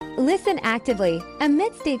Listen actively.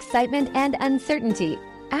 Amidst the excitement and uncertainty,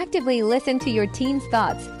 actively listen to your teen's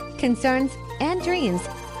thoughts, concerns, and dreams.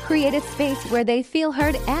 Create a space where they feel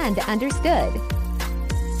heard and understood.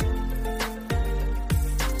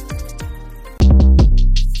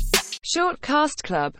 Shortcast Club